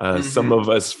 some Hmm. of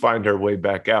us find our way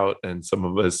back out, and some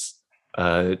of us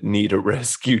need a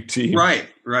rescue team. Right,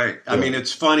 right. I Yeah. mean,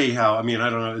 it's funny how, I mean,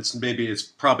 I don't know, it's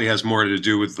probably has more to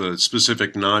do with the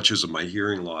specific notches of my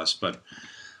hearing loss, but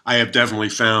I have definitely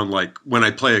found, like, when I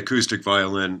play acoustic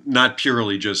violin, not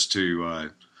purely just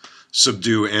to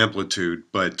subdue amplitude,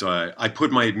 but I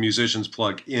put my musician's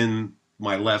plug in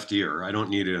my left ear. I don't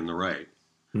need it in the right.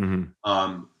 Hmm.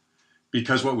 Um,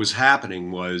 because what was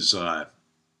happening was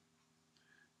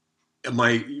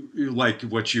my like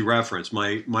what you referenced,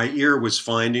 my ear was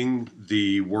finding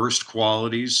the worst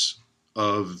qualities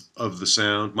of the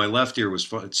sound. My left ear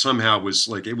was somehow was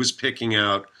like it was picking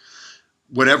out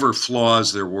whatever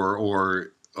flaws there were,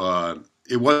 or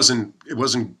it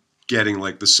wasn't getting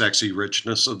like the sexy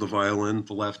richness of the violin,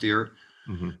 the left ear.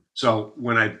 Hmm. So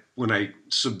when I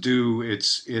subdue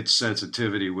its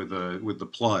sensitivity with the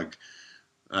plug,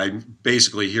 I'm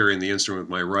basically hearing the instrument with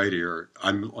my right ear.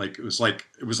 I'm like it was like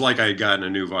I had gotten a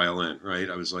new violin, right?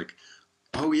 I was like,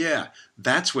 oh yeah,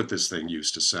 that's what this thing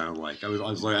used to sound like. I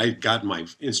was like, I got my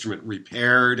instrument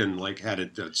repaired and like had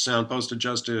it sound post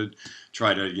adjusted.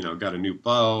 Tried to, got a new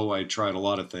bow. I tried a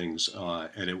lot of things,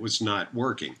 and it was not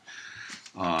working.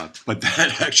 But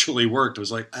that actually worked. I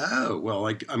was like, oh well,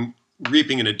 like I'm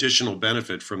reaping an additional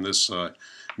benefit from this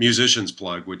musician's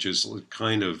plug, which is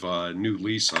kind of a new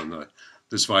lease on the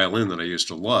this violin that I used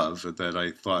to love, that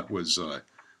I thought was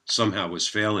somehow was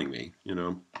failing me.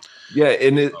 Yeah,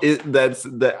 and that's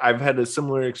that I've had a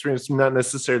similar experience, not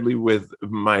necessarily with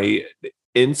my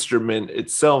instrument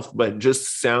itself, but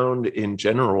just sound in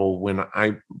general. When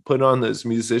I put on those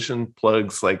musician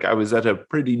plugs, like I was at a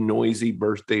pretty noisy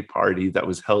birthday party that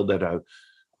was held at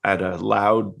a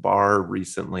loud bar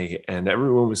recently, and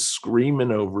everyone was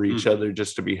screaming over each Mm. other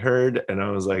just to be heard. And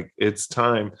I was like, it's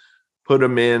time, put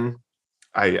them in.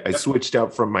 I Yep. switched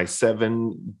out from my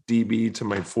 7 dB to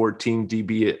my 14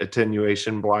 dB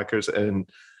attenuation blockers, and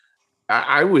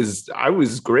I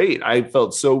was great. I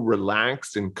felt so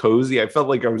relaxed and cozy. I felt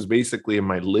like I was basically in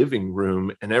my living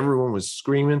room, and everyone was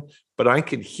screaming, but I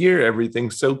could hear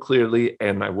everything so clearly,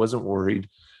 and I wasn't worried.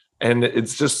 And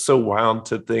it's just so wild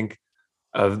to think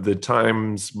of the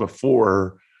times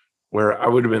before where I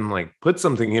would have been like, put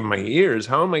something in my ears.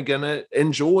 How am I gonna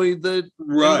enjoy the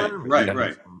Right, environment you right, have?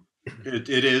 right.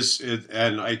 It is,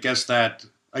 and I guess that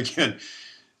again,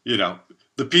 you know,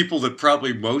 the people that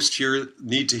probably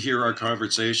need to hear our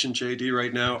conversation, JD,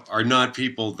 right now, are not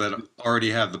people that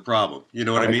already have the problem. You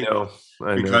know what I I mean? know,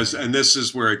 I know. Because, and this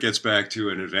is where it gets back to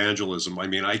an evangelism. I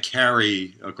mean, I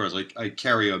carry, of course, like I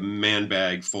carry a man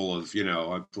bag full of,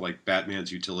 like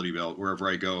Batman's utility belt wherever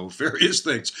I go, various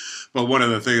things. But one of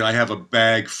the things, I have a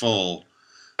bag full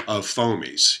of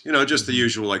foamies, just the Mhm.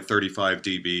 usual like 35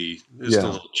 dB, just the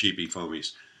Yeah, little cheapy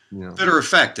foamies yeah, that are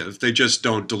effective. They just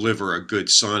don't deliver a good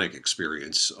sonic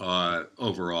experience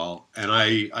overall. And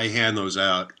I hand those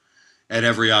out at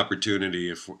every opportunity.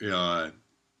 If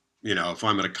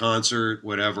I'm at a concert,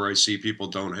 whatever, I see people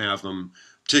don't have them,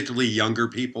 particularly younger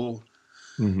people.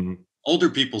 hmm, Older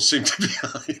people seem to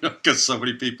be, because so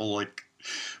many people like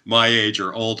my age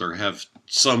or older have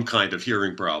some kind of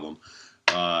hearing problem.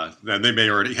 Then they may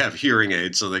already have hearing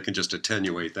aids, so they can just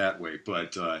attenuate that way.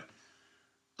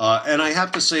 And I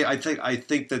have to say, I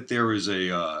think that there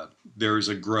is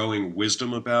a growing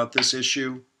wisdom about this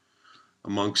issue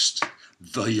amongst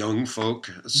the young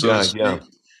folk, so to yeah, yeah. speak.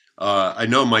 I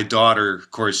know my daughter,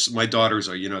 of course, my daughters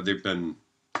are, they've been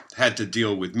had to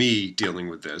deal with me dealing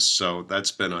with this, so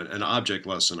that's been an object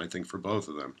lesson, I think, for both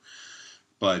of them.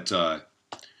 But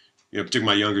particularly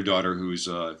my younger daughter, who's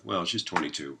well, she's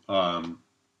 22.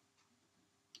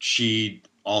 She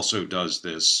also does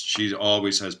this. She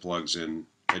always has plugs in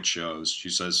at shows. She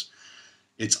says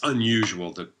it's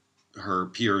unusual that her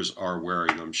peers are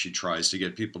wearing them. She tries to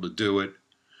get people to do it,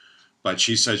 but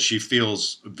she says she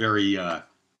feels very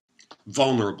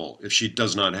vulnerable if she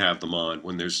does not have them on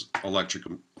when there's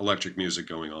electric music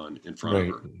going on in front of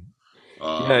Right. her.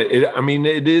 Yeah, Um, I mean,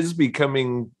 it is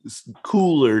becoming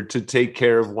cooler to take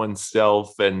care of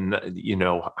oneself and,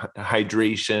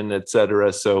 hydration, et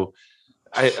cetera. So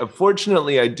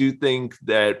fortunately, I do think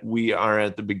that we are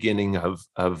at the beginning of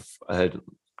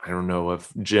I don't know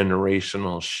if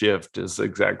generational shift is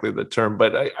exactly the term,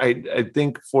 but I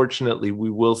think fortunately we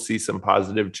will see some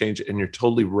positive change. And you're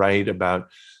totally right about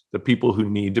the people who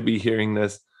need to be hearing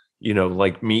this,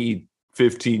 like me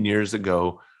 15 years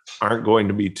ago, aren't going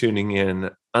to be tuning in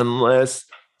unless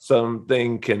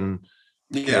something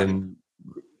yeah, can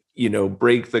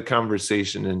break the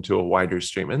conversation into a wider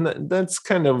stream. And that's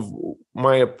kind of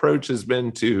my approach has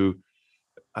been to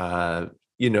uh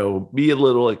be a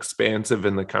little expansive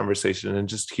in the conversation and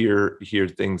just hear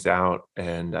things out,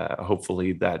 and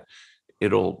hopefully that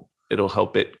it'll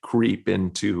help it creep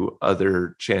into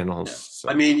other channels.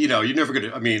 yeah. I So mean, you're never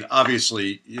gonna. I mean,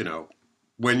 obviously,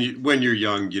 when you're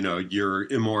young, you're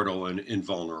immortal and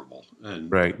invulnerable,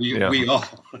 and right, yeah, we all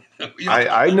we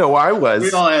I all know I we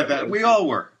was. all had that. We all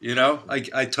were.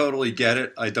 I totally get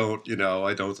it. I don't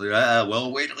think,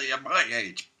 well, wait till you're my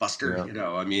age, Buster.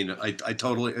 Yeah, I mean, I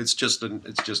totally. It's just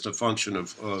a function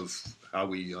of how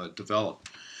we develop.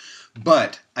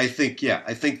 But I think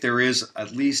there is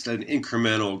at least an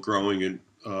incremental growing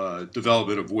and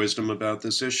development of wisdom about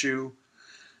this issue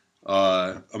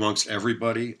amongst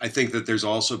everybody. I think that there's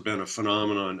also been a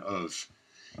phenomenon of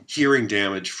hearing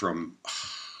damage from,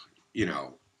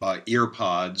 ear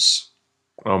pods.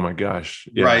 oh my gosh,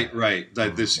 yeah, Right, right.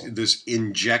 That this mhm, this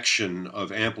injection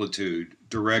of amplitude yeah,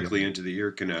 directly into the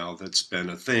ear canal that's been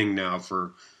a thing now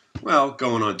for, well,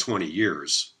 going on 20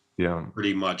 years, yeah,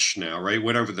 pretty much now, right?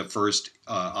 Whenever the first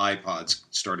iPods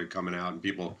started coming out and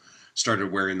people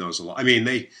started wearing those a lot. I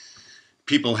mean,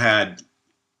 people had,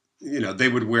 they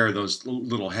would wear those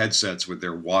little headsets with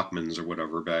their Walkmans or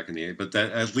whatever back in the day, but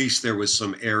that at least there was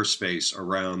some airspace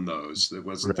around those. There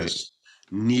wasn't right. this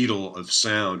needle of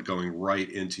sound going right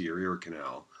into your ear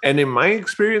canal. And in my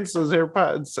experience, those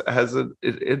AirPods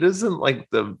it isn't like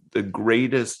the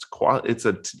greatest quality. It's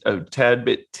a tad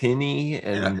bit tinny, Yeah,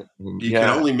 and you can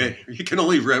yeah, only make you can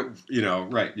only right.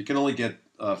 You can only get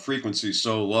frequency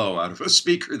so low out of a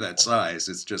speaker that size.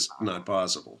 It's just not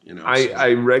possible.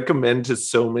 I recommend to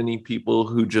so many people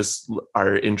who just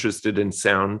are interested in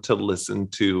sound to listen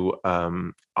to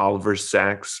Oliver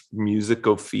Sacks'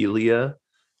 Musicophilia,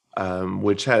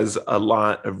 which has a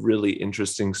lot of really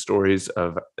interesting stories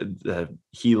of the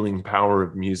healing power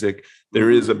of music. There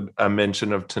is Mm, a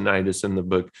mention of tinnitus in the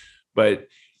book, but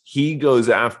he goes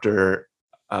after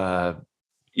uh,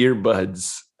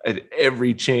 earbuds at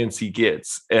every chance he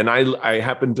gets. And I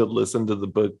happen to listen to the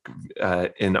book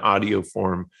in audio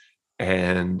form,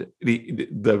 and the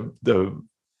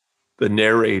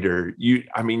narrator,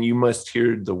 I mean, you must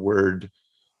hear the word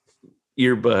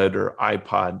earbud or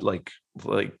iPod like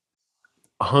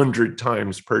 100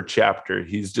 times per chapter.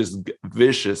 He's just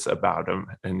vicious about him,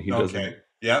 and he doesn't. okay.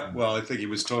 Yeah. Well, I think he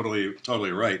was totally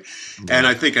right, and Yeah,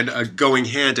 I think going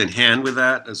hand in hand with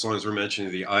that, as long as we're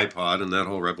mentioning the iPod and that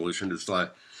whole revolution, is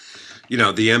like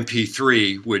the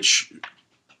MP3, which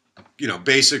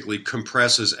basically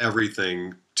compresses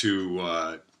everything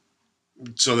to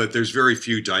so that there's very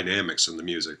few dynamics in the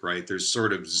music, right? There's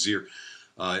sort of zero.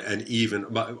 And even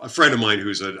a friend of mine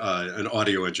who's an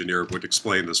audio engineer would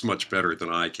explain this much better than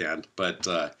I can. But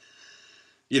where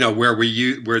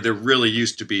there really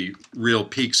used to be real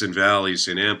peaks and valleys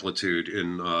in amplitude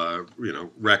in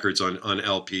records on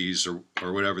LPs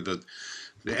or whatever, the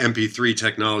MP3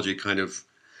 technology kind of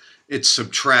it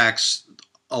subtracts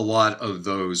a lot of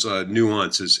those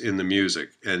nuances in the music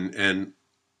and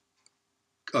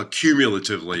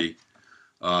cumulatively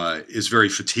is very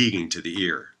fatiguing to the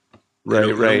ear Right,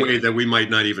 in right. a way that we might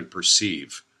not even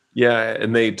perceive. Yeah,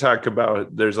 and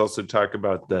there's also talk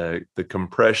about the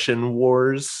compression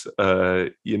wars,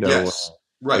 Yes, like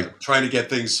right. Trying to get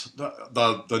things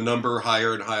the number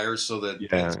higher and higher so that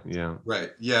it's yeah, yeah.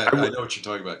 right. Yeah, I I would know what you're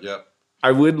talking about. Yeah.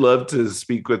 I would love to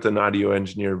speak with an audio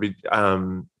engineer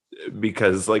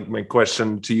because like my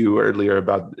question to you earlier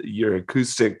about your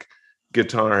acoustic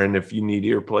guitar and if you need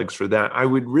earplugs for that, I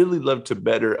would really love to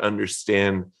better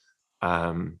understand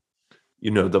um,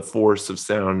 the force of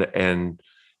sound. And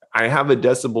I have a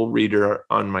decibel reader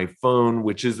on my phone,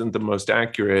 which isn't the most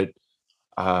accurate,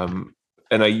 um,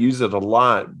 and I use it a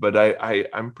lot. But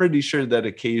I'm pretty sure that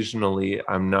occasionally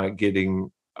I'm not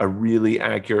getting a really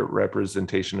accurate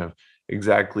representation of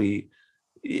exactly.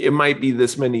 It might be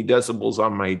this many decibels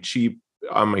on my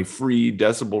free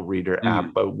decibel reader app,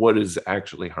 Mm. but what is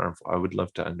actually harmful? I would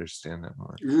love to understand that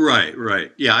more. Right,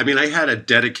 right. Yeah, I mean, I had a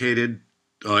dedicated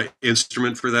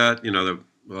instrument for that.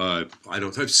 I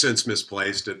don't have since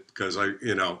misplaced it because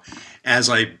as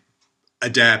I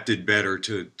adapted better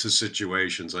to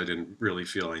situations, I didn't really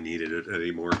feel I needed it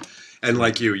anymore. And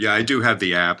like you, yeah, I do have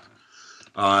the app.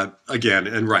 Again,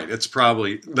 and right, it's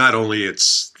probably not only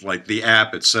it's like the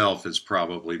app itself is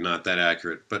probably not that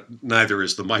accurate, but neither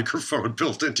is the microphone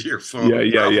built into your phone Yeah, yeah,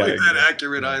 yeah, probably that exactly.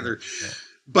 accurate Yeah, either. yeah.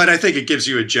 But I think it gives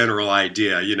you a general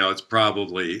idea. It's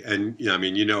probably, and I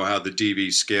mean, how the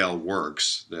dB scale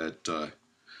works. That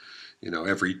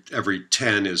every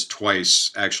 10 is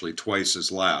actually twice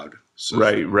as loud. So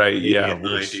Right, right. 80 Yeah. and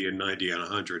 90 and 90 and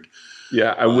 100.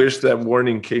 Yeah, I Uh, wish that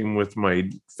warning came with my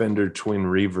Fender Twin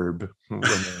Reverb.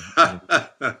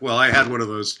 well, I had one of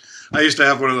those. I used to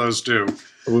have one of those too.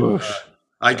 Oof.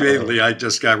 I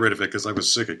just got rid of it because I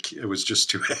was sick of it. Was just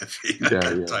too heavy.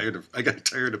 Yeah, yeah. I got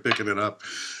tired of picking it up.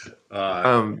 It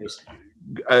Um, was,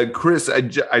 Chris, I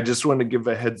just want to give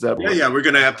a heads up. yeah, we're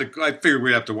gonna have to. I figured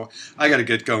we have to. I got to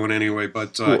get going anyway.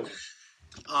 But Cool.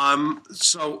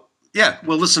 so yeah.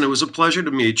 Well, listen, it was a pleasure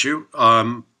to meet you.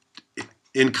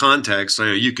 In context,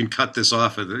 you can cut this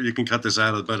off. You can cut this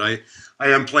out of. But I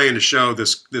am playing a show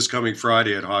this coming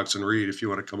Friday at Hawks and Reed. If you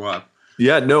want to come up.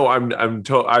 Yeah, no, I'm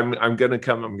gonna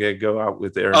come. I'm gonna go out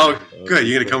with Aaron. Oh, good.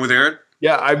 You gonna come with Aaron?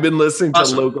 Yeah, I've been listening to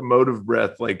Awesome. Locomotive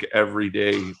Breath like every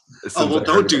day since Oh well, I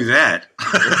don't heard do about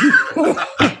that.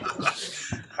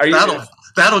 it. Are you?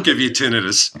 That'll give you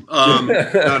tinnitus.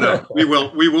 No.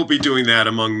 We will be doing that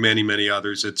among many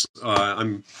others. It's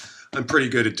I'm pretty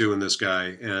good at doing this,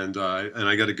 guy, and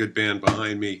I got a good band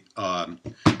behind me.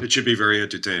 It should be very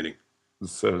entertaining.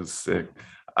 So sick.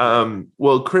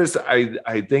 Well, Chris,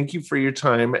 I thank you for your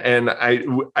time, and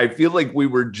I feel like we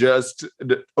were just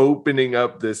opening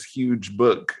up this huge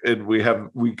book, and we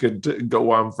could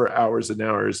go on for hours and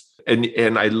hours.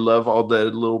 And I love all the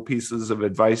little pieces of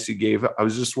advice you gave. I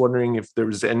was just wondering if there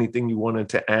was anything you wanted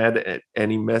to add,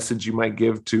 any message you might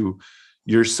give to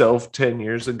yourself 10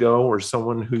 years ago, or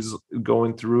someone who's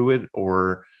going through it,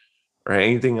 or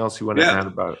anything else you want to Yeah, add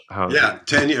about how. yeah.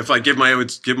 If I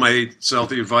would give myself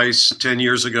the advice 10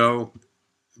 years ago,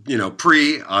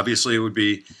 obviously it would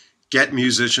be get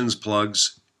musicians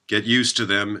plugs, get used to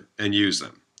them, and use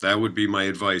them. That would be my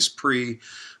advice pre.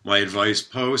 My advice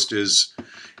post is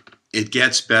it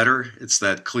gets better. It's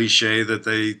that cliche that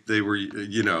they were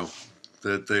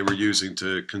that they were using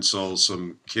to console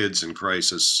some kids in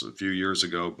crisis a few years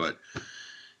ago, but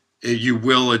you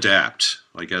will adapt.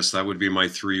 I guess that would be my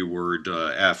 3-word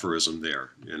aphorism there.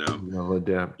 Will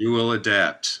adapt. You will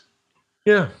adapt.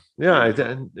 Yeah, You yeah,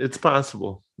 know, it's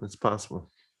possible. It's possible.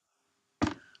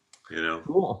 you know.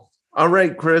 Cool. All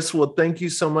right, Chris. Well, thank you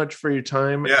so much for your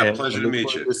time, Yeah, and I pleasure to look meet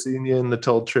forward you. to seeing you in the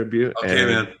Toll tribute. Okay, And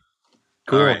man. All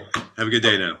cool. right. Have a good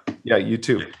day now. Yeah, you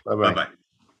too. Okay. Bye Bye bye. bye.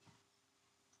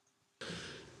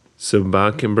 So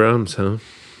Bach and Brahms, huh?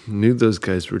 Knew those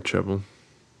guys were trouble.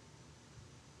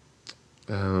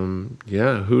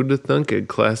 Yeah, who'd have thunk it?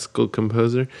 Classical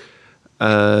composer.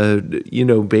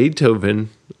 Beethoven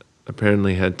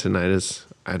apparently had tinnitus.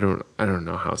 I don't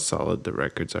know how solid the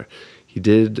records are. He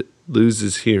did lose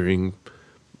his hearing,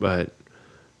 but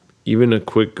even a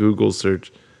quick Google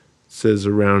search says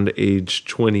around age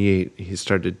 28, he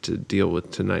started to deal with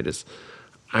tinnitus.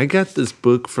 I got this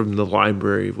book from the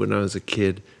library when I was a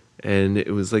kid, and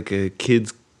it was like a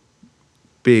kid's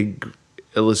big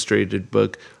illustrated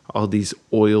book, all these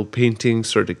oil paintings,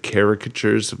 sort of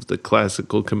caricatures of the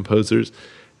classical composers,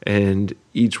 and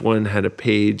each one had a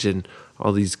page and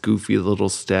all these goofy little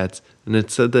stats. And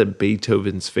it said that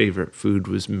Beethoven's favorite food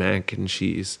was mac and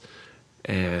cheese.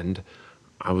 And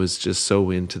I was just so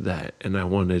into that, and I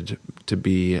wanted to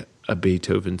be a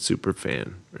Beethoven super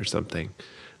fan or something.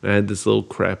 And I had this little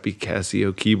crappy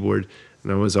Casio keyboard,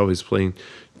 and I was always playing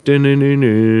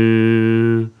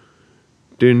dun-dun-dun-dun,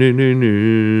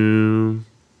 dun-dun-dun-dun.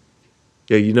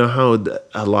 Yeah, you know how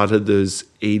a lot of those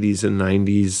 80s and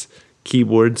 90s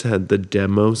keyboards had the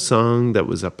demo song that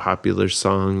was a popular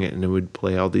song, and it would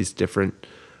play all these different,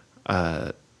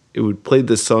 it would play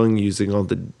the song using all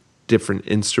the different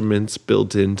instruments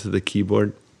built into the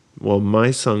keyboard. Well,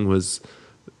 my song was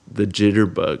the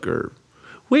Jitterbug, or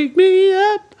Wake Me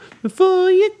Up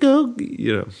Before You Go.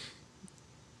 You know,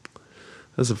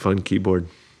 that's a fun keyboard.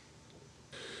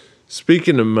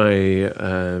 Speaking of my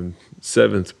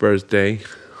 7th birthday,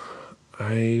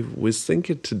 I was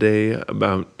thinking today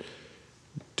about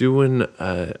doing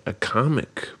a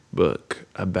comic book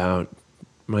about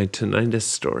my tinnitus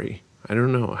story. I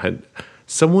don't know.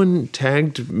 Someone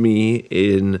tagged me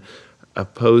in a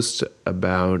post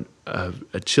about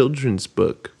a children's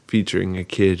book featuring a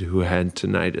kid who had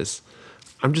tinnitus.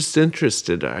 I'm just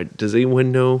interested. Does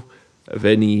anyone know of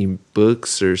any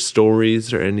books or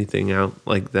stories or anything out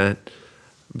like that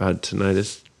about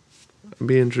tinnitus? I'd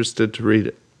be interested to read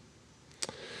it.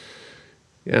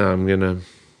 Yeah, I'm gonna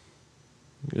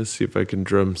see if I can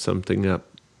drum something up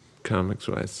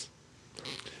comics-wise.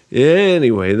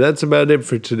 Anyway, that's about it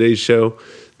for today's show.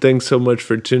 Thanks so much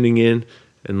for tuning in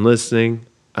and listening.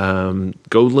 Go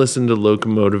listen to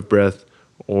Locomotive Breath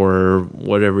or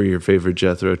whatever your favorite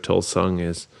Jethro Tull song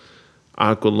is.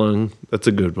 Aqualung, that's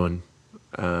a good one.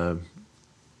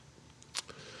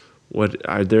 What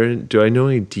are there? Do I know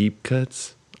any deep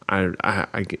cuts? I'm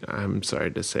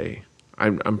sorry to say,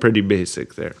 I'm pretty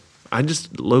basic there. I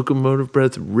just Locomotive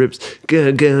Breath rips.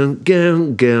 Go go go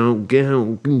go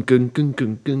go go go go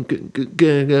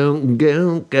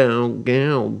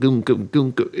go go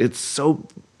go. It's so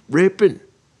ripping.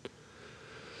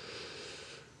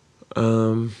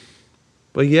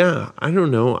 But yeah, I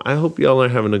don't know. I hope y'all are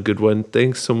having a good one.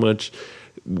 Thanks so much.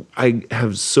 I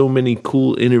have so many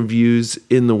cool interviews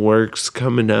in the works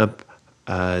coming up.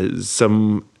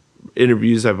 Some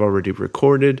interviews I've already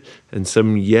recorded and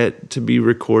some yet to be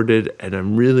recorded, and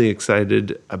I'm really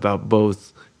excited about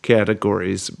both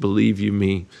categories, believe you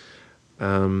me.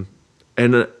 And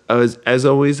as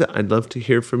always, I'd love to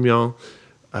hear from y'all.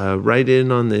 Write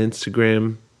in on the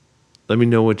Instagram. Let me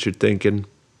know what you're thinking.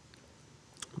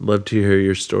 Love to hear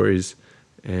your stories.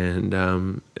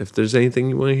 And if there's anything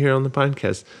you want to hear on the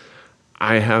podcast,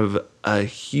 I have a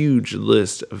huge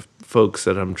list of folks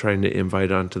that I'm trying to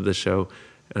invite onto the show,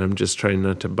 and I'm just trying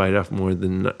not to bite off more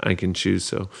than I can chew.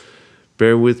 So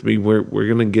bear with me. We're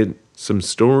going to get some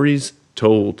stories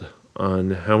told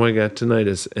on how I got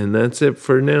tinnitus. And that's it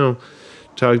for now.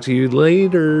 Talk to you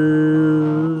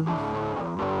later.